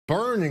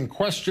burning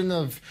question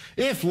of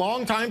if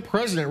longtime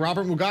President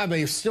Robert Mugabe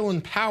is still in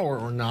power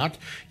or not.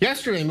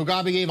 Yesterday,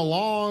 Mugabe gave a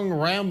long,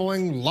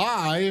 rambling,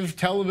 live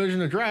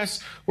television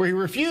address where he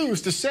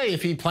refused to say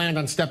if he planned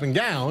on stepping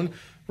down.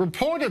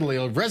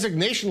 Reportedly, a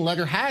resignation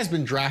letter has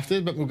been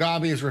drafted, but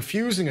Mugabe is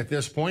refusing at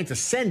this point to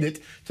send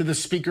it to the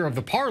Speaker of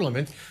the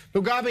Parliament.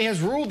 Mugabe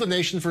has ruled the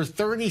nation for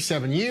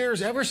 37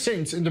 years, ever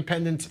since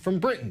independence from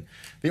Britain.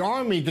 The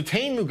army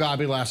detained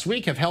Mugabe last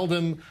week, have held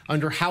him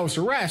under house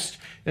arrest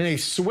in a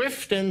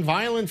swift and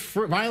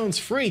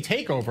violence-free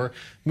takeover.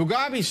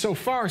 Mugabe so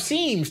far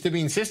seems to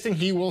be insisting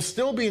he will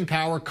still be in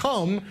power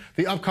come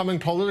the upcoming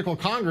political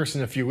Congress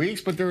in a few weeks,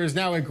 but there is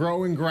now a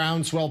growing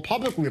groundswell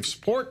publicly of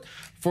support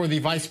for the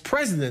vice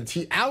president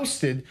he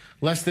ousted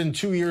less than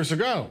 2 years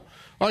ago.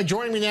 All right,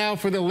 joining me now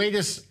for the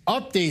latest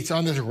updates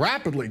on this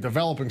rapidly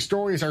developing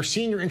story is our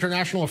senior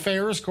international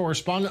affairs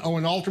correspondent,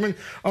 Owen Alterman.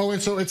 Owen,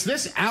 so it's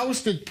this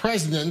ousted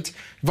president,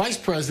 vice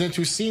president,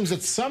 who seems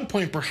at some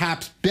point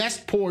perhaps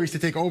best poised to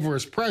take over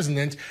as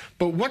president.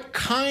 But what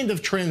kind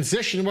of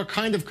transition, what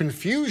kind of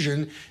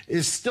confusion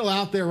is still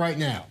out there right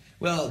now?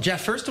 Well,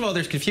 Jeff, first of all,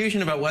 there's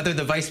confusion about whether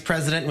the vice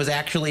president was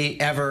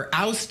actually ever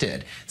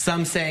ousted.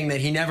 Some saying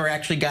that he never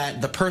actually got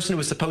the person who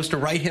was supposed to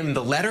write him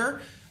the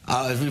letter,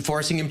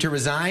 forcing him to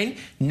resign,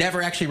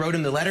 never actually wrote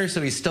him the letter,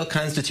 so he's still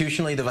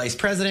constitutionally the vice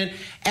president.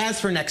 As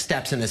for next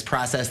steps in this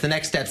process, the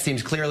next step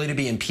seems clearly to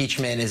be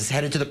impeachment. Is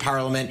headed to the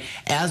parliament.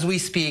 As we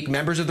speak,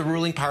 members of the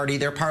ruling party,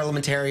 their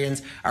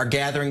parliamentarians, are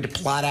gathering to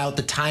plot out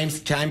the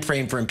time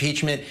frame for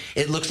impeachment.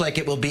 It looks like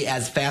it will be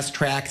as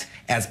fast-tracked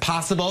as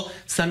possible.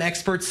 Some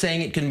experts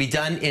saying it can be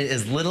done in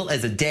as little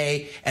as a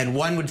day, and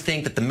one would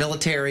think that the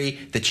military,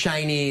 the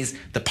Chinese,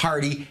 the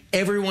party,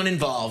 everyone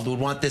involved would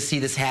want to see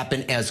this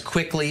happen as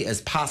quickly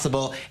as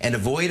possible and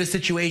avoid a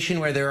situation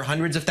where there are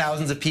hundreds of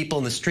thousands of people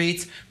in the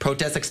streets,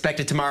 protests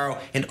expected tomorrow,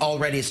 and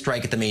already a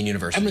strike at the main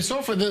university. I mean,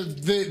 so far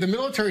the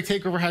military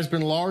takeover has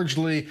been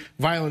largely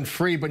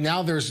violent-free, but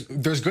now there's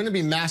going to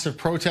be massive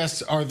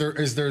protests.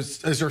 Is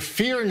there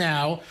fear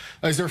now?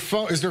 Is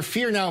there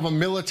fear now of a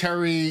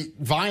military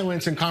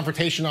violence and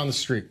confrontation on the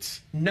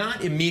streets?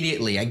 Not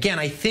immediately. Again,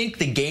 I think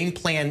the game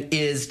plan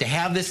is to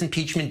have this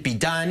impeachment be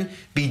done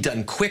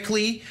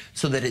quickly,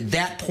 so that at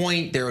that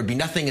point there would be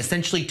nothing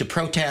essentially to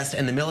protest,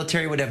 and the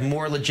military would have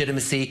more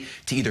legitimacy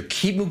to either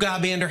keep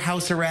Mugabe under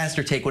house arrest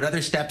or take what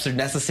other steps are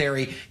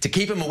necessary to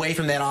keep him away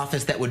from that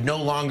office that would no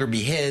longer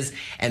be his,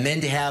 and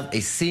then to have a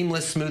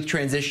seamless, smooth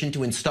transition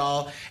to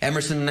install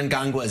Emmerson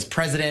Mnangagwa as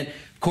president.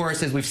 Of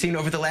course, as we've seen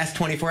over the last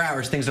 24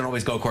 hours, things don't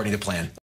always go according to plan.